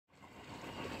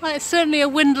Well, it's certainly a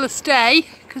windless day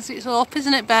because it's up,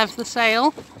 isn't it, Bev, the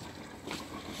sail?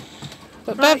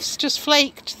 But right. Bev's just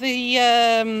flaked the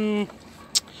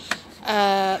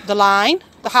line,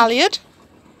 the halyard.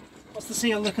 What's the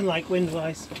sail looking like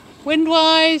wind-wise?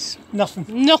 Wind-wise? Nothing.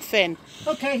 Nothing.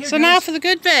 Okay, here so goes. Now for the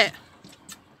good bit.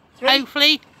 3,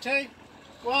 hopefully. 2,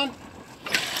 1.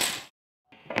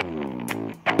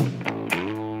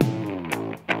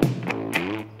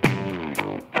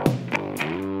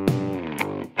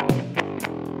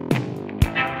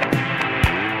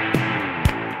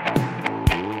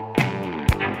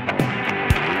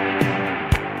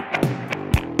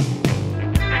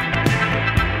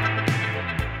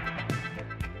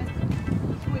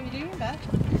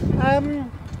 I'm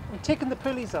taking the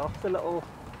pulleys off, the little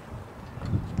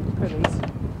pulleys,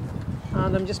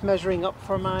 and I'm just measuring up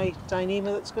for my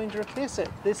Dyneema that's going to replace it.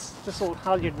 This old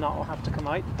halyard knot will have to come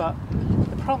out, but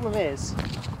the problem is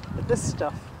that this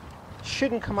stuff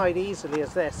shouldn't come out easily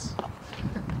as this.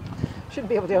 Shouldn't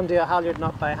be able to undo a halyard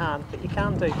knot by hand, but you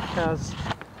can do because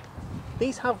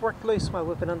these have worked loose while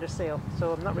we've been under sail,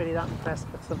 so I'm not really that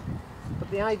impressed with them. But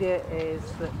the idea is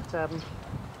that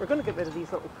we're going to get rid of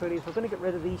these little pulleys, we're going to get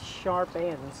rid of these sharp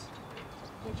ends.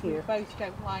 Which here. We both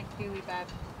don't like, do we, Bev?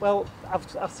 Well,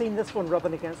 I've seen this one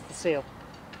rubbing against the sail.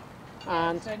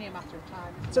 And it's only a matter of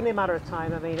time. It's only a matter of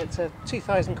time. I mean, it's a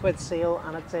 2,000 quid sail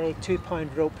and it's a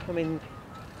 £2 rope. I mean,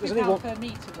 there's only one per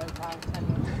metre rope, I'll tell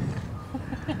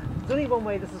you. There's only one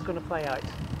way this is going to play out.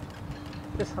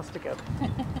 This has to go.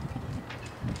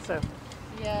 So.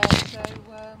 Yeah,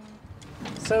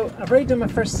 So I've already done my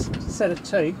first set of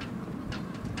 2.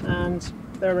 And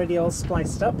they're already all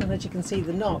spliced up, and as you can see,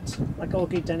 the knot, like all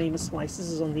good Dyneema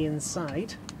splices, is on the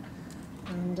inside,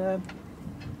 and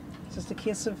it's just a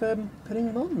case of putting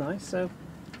them on now, so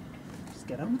just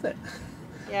get on with it.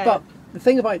 Yeah. But the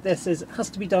thing about this is it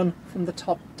has to be done from the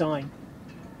top down.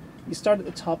 You start at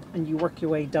the top and you work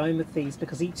your way down with these,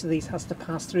 because each of these has to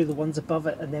pass through the ones above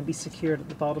it and then be secured at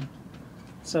the bottom.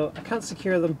 So I can't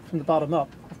secure them from the bottom up,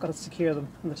 I've got to secure them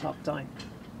from the top down.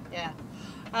 Yeah.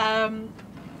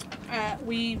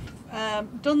 We've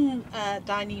done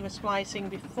Dyneema splicing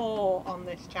before on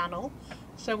this channel,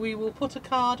 so we will put a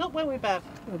card up, won't we, Bev?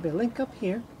 There'll be a link up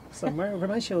here somewhere over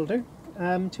my shoulder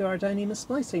to our Dyneema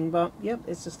splicing, but yep,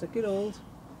 it's just a good old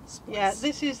splice. Yeah,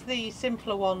 this is the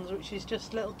simpler ones, which is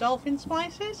just little dolphin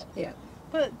splices. Yeah.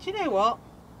 But do you know what?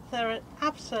 They're an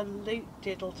absolute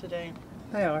diddle to do.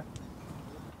 They are.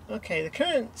 Okay, the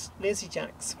current Lazy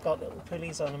Jacks got little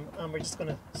pulleys on them, and we're just going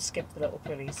to skip the little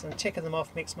pulleys, and taking them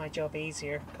off makes my job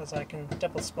easier because I can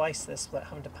double splice this without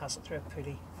having to pass it through a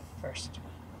pulley first.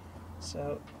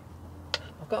 So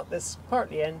I've got this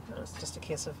partly in, and it's just a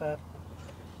case of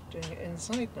doing it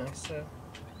inside now. So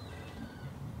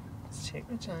let's take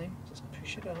my time, just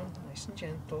push it on nice and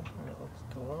gentle, and it'll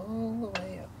go all the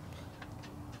way up.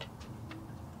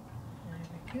 There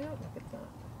we go, look at that.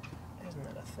 Isn't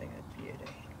that a thing of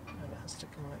beauty? And it has to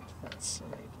come out that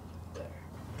side there.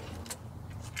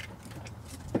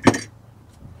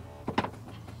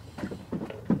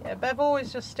 Yeah, Bev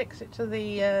always just sticks it to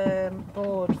the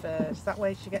board first, that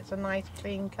way she gets a nice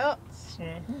clean cuts.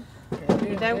 Mm-hmm. What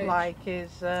you don't like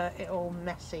is it all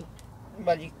messy.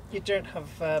 Well, you don't have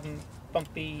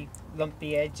bumpy,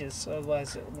 lumpy edges, so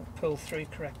otherwise it won't pull through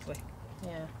correctly.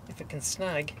 Yeah. If it can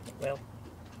snag, it will.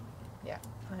 Yeah,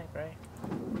 I agree.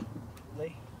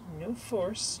 No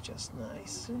force, just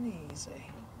nice and easy.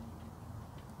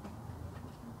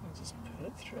 And just put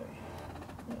it through.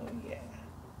 Oh yeah.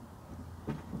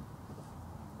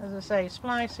 As I say,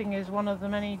 splicing is one of the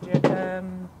many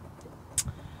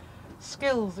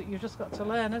skills that you've just got to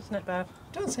learn, isn't it, Bev?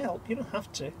 It does help, you don't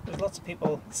have to. There's lots of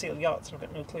people that sail yachts and have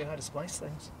got no clue how to splice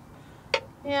things.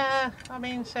 Yeah, I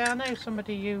mean, say I know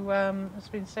somebody who has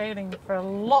been sailing for a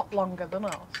lot longer than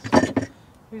us,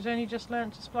 who's only just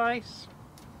learnt to splice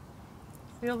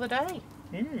the other day.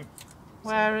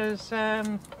 Whereas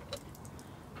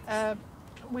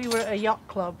we were at a yacht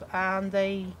club and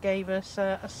they gave us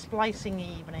a splicing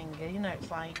evening. You know,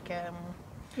 it's like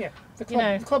yeah, the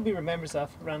club we remember that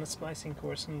ran a splicing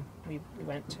course and we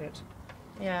went to it.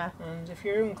 Yeah. And if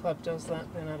your own club does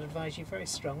that, then I'd advise you very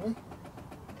strongly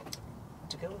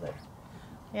to go there.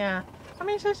 Yeah. I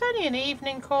mean, so it's only an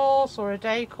evening course or a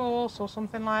day course or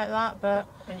something like that, but...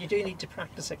 And you do need to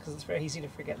practice it because it's very easy to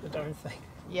forget the darn thing.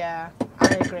 Yeah, I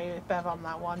agree with Bev on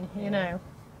that one, you know.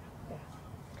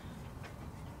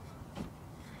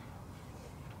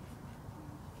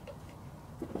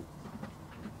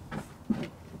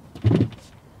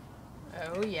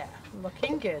 Oh yeah,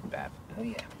 looking good, Bev. Oh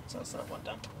yeah, so that's that one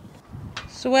done.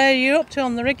 So where are you up to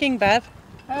on the rigging, Bev?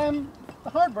 The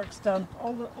hard work's done.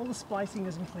 All the splicing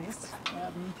is in place.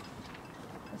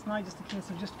 It's now just a case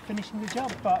of just finishing the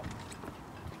job. But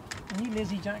the new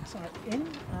lazy jacks are in,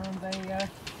 and they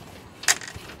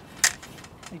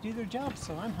do their job,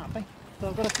 so I'm happy. So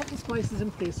I've got a couple of splices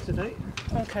in place today.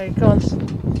 Okay, go on.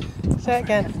 Say it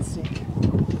again.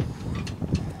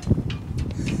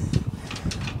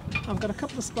 I've got a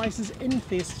couple of splices in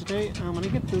place today, and when I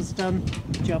get those done,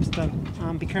 the job's done.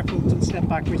 Be careful, don't step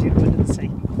backwards, you'll go into the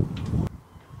sea.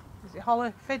 Is it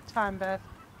hollow fid time, Bev?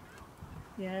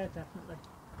 Yeah, definitely.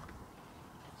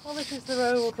 Well, this is the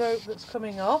rolled rope that's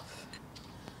coming off.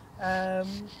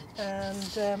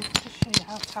 Just show you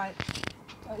how tight.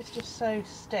 Oh, it's just so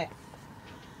stiff.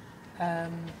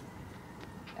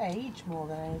 Age more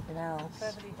than anything else.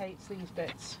 Beverly hates these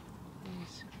bits,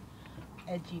 these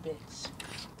edgy bits.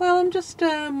 Well, I'm just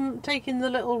taking the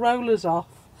little rollers off,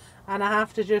 and I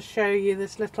have to just show you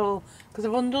this little, because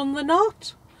I've undone the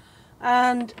knot,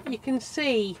 and you can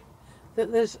see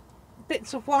that there's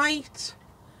bits of white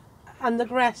and the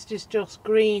rest is just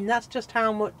green. That's just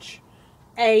how much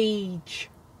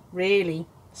age, really.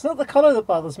 It's not the colour that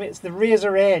bothers me, it's the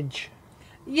razor edge.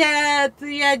 Yeah,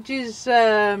 the edge is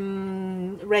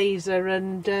razor,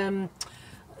 and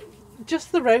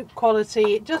just the rope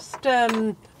quality, it just,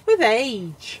 with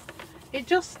age, it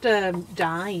just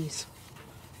dies,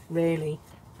 really.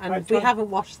 And we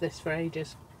haven't washed this for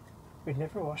ages. We've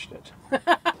never washed it.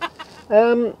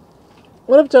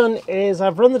 What I've done is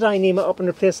I've run the Dyneema up in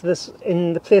the place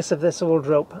of this old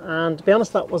rope, and to be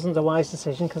honest, that wasn't a wise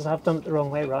decision because I've done it the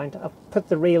wrong way around. I've put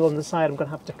the reel on the side I'm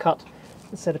going to have to cut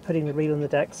instead of putting the reel on the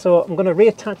deck. So I'm going to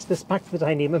reattach this back to the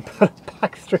Dyneema and put it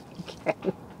back through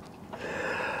again.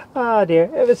 Oh dear,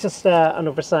 it was just an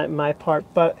oversight on my part,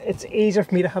 but it's easier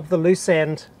for me to have the loose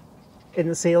end in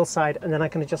the sail side, and then I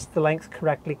can adjust the length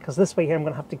correctly, because this way here I'm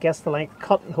going to have to guess the length,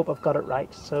 cut, and hope I've got it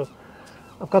right. So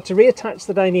I've got to reattach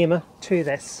the Dyneema to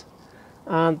this,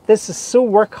 and this is so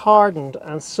work hardened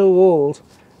and so old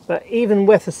that even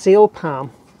with a sail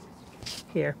palm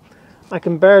here, I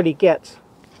can barely get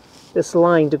this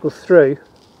line to go through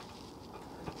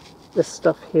this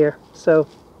stuff here. So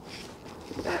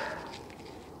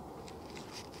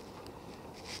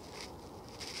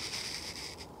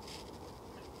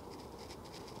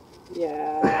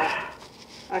yeah,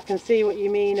 I can see what you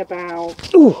mean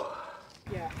about. Ooh.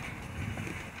 Yeah.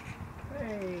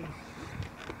 Hey.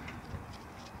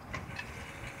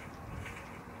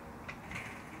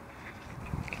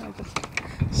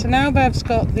 So now Bev's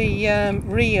got the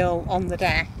reel on the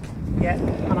deck. Yeah,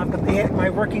 and I've got my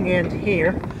working end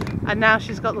here. And now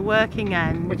she's got the working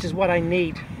end. Which is what I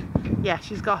need. Yeah,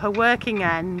 she's got her working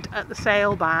end at the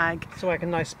sail bag. So I can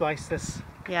now splice this.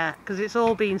 Yeah, because it's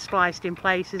all been spliced in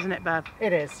place, isn't it, Bev?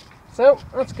 It is. So,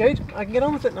 that's good. I can get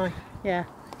on with it now. Yeah.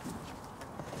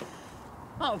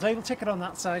 That'll do. We'll tick it on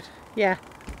that side. Yeah.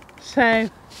 So,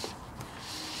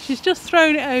 she's just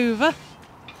thrown it over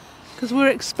because we're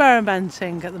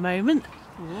experimenting at the moment.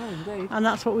 Yeah, indeed. And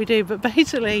that's what we do. But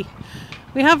basically,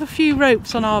 we have a few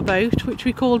ropes on our boat, which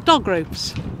we call dog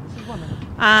ropes.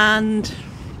 And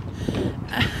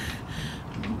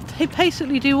they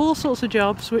basically do all sorts of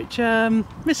jobs, which are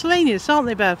miscellaneous, aren't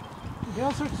they, Bev? They do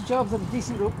all sorts of jobs that a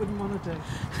decent rope wouldn't want to do.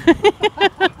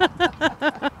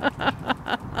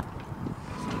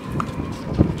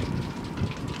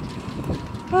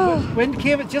 Wind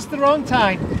came at just the wrong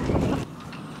time.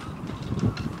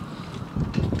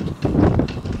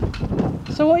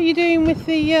 So what are you doing with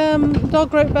the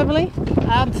dog rope, Beverly?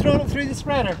 I'm throwing it through the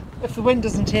spreader if the wind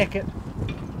doesn't take it.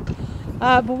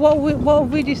 But what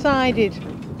have we decided?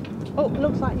 Oh,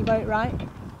 looks like you got it right.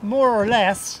 More or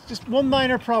less, just one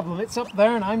minor problem. It's up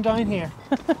there and I'm down here.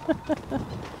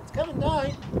 It's coming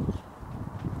down.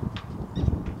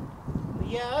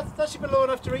 Yeah, that should be low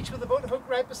enough to reach with the boat hook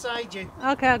right beside you.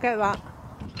 Okay, I'll get that.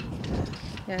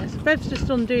 Yeah, so Bev's just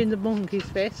undoing the monkey's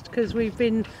fist because we've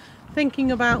been thinking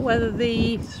about whether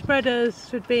the spreaders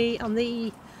should be on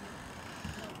the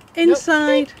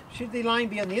inside. Nope. Should the line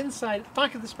be on the inside,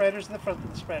 back of the spreaders, or the front of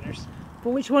the spreaders?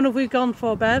 But which one have we gone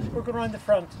for, Bev? We're going around the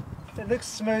front. It looks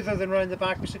smoother than around the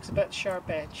back, which looks a bit sharp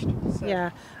edged. So. Yeah,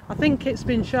 I think it's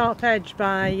been sharp edged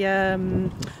by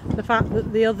the fact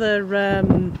that the other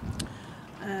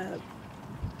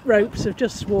ropes have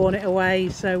just worn it away,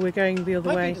 so we're going the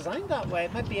other way. It might be designed that way.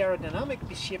 It might be aerodynamic,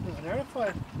 be shaped of an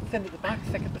aerofoil, thin at the back,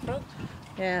 thick at the front.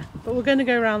 Yeah, but we're going to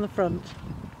go around the front.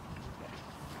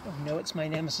 Oh no, it's my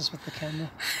nemesis with the camera.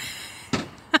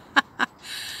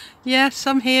 Yes,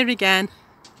 I'm here again.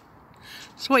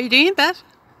 So what are you doing, Bev?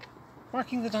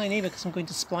 Marking the Dyneema because I'm going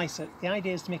to splice it. The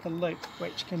idea is to make a loop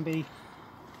which can be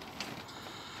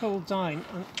pulled down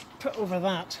and put over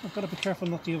that. I've got to be careful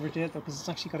not to overdo it though, because it's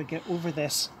actually got to get over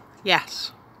this.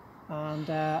 Yes. And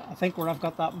I think where I've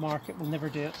got that mark, it will never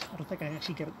do it. I don't think I can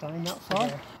actually get it down that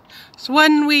far. So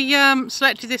when we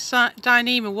selected this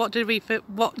Dyneema, what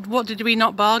did we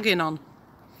not bargain on?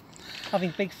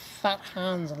 Having big fat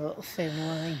hands and a little thin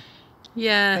line.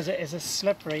 Yeah. Because it is as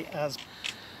slippery as...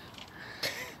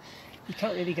 you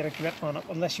can't really get a grip on it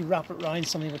unless you wrap it around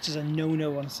something, which is a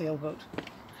no-no on a sailboat.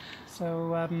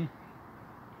 So I'm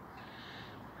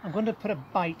going to put a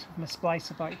bite of my splice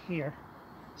about here,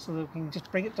 so that we can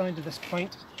just bring it down to this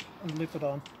point and loop it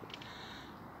on.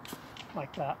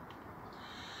 Like that.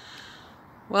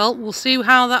 Well, we'll see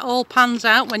how that all pans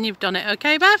out when you've done it,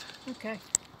 okay, Bev? Okay.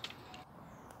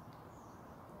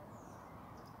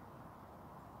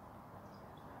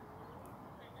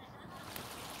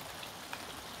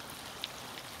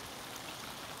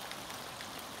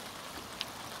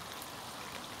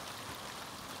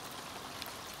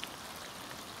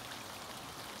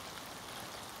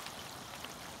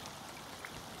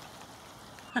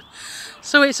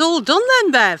 So it's all done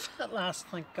then, Bev? At last,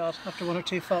 thank God. After one or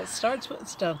two false starts, but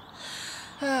it's done.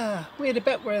 We had a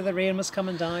bit where the rain was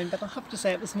coming down, but I'll have to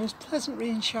say it was the most pleasant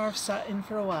rain shower I've sat in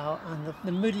for a while, and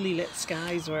the moodily lit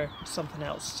skies were something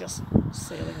else, just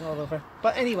sailing all over.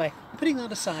 But anyway, putting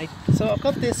that aside, so I've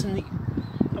got this in the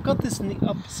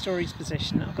up storage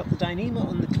position. I've got the Dyneema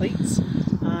on the cleats,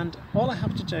 and all I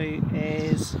have to do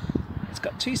is, it's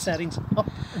got two settings,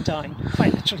 up and down.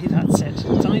 Quite literally that's it.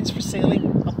 Down's for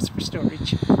sailing, up's for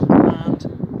storage. And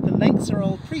the lengths are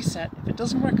all preset. If it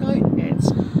doesn't work out,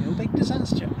 it's no big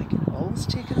disaster. I can always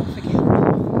take it off again.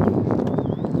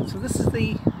 So this is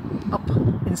the up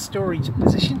in storage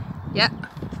position. Yeah.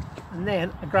 And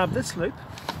then I grab this loop,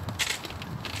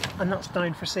 and that's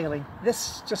down for sailing.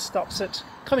 This just stops it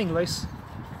coming loose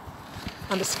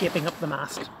and escaping up the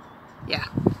mast. Yeah.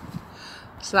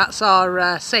 So that's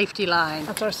our safety line.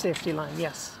 That's our safety line,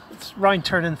 yes. It's round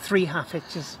turning 3 half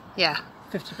hitches. Yeah.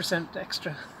 50%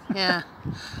 extra. Yeah.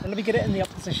 And let me get it in the up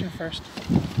position first.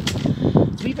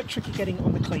 It's a wee bit tricky getting it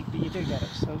on the cleat, but you do get it.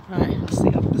 So right. That's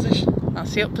the up position.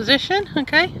 That's the up position,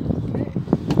 okay. Okay.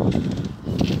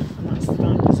 And that's the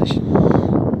down position.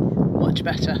 Much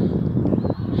better.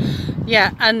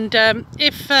 Yeah, and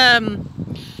if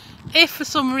for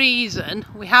some reason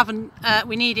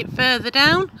we need it further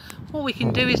down, what we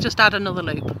can do is just add another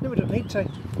loop. No, we don't need to.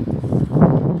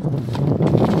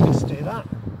 Just do that.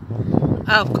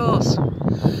 Oh, of course.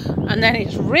 And then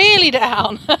it's really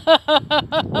down.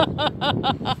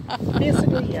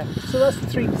 Basically, yeah. So that's the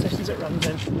 3 positions it runs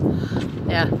in.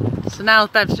 Yeah. So now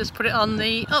Bev's just put it on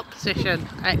the up position.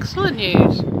 Excellent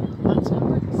news. That's how it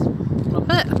works. Love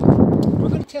it. We're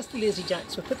going to test the lazy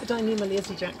jacks. We'll put the Dyneema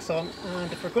lazy jacks on,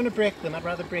 and if we're going to break them, I'd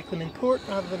rather break them in port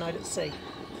rather than out at sea.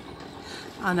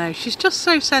 I know, she's just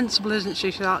so sensible, isn't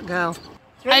she, that girl?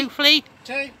 3, Hopefully.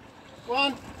 2,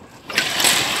 1.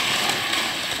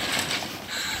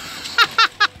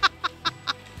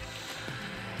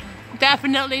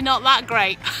 Definitely not that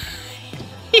great.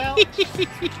 Well,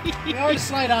 we are at a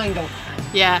slight angle.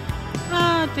 Yeah.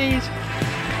 Ah, dear.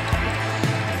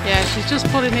 Yeah, she's just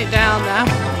putting it down now.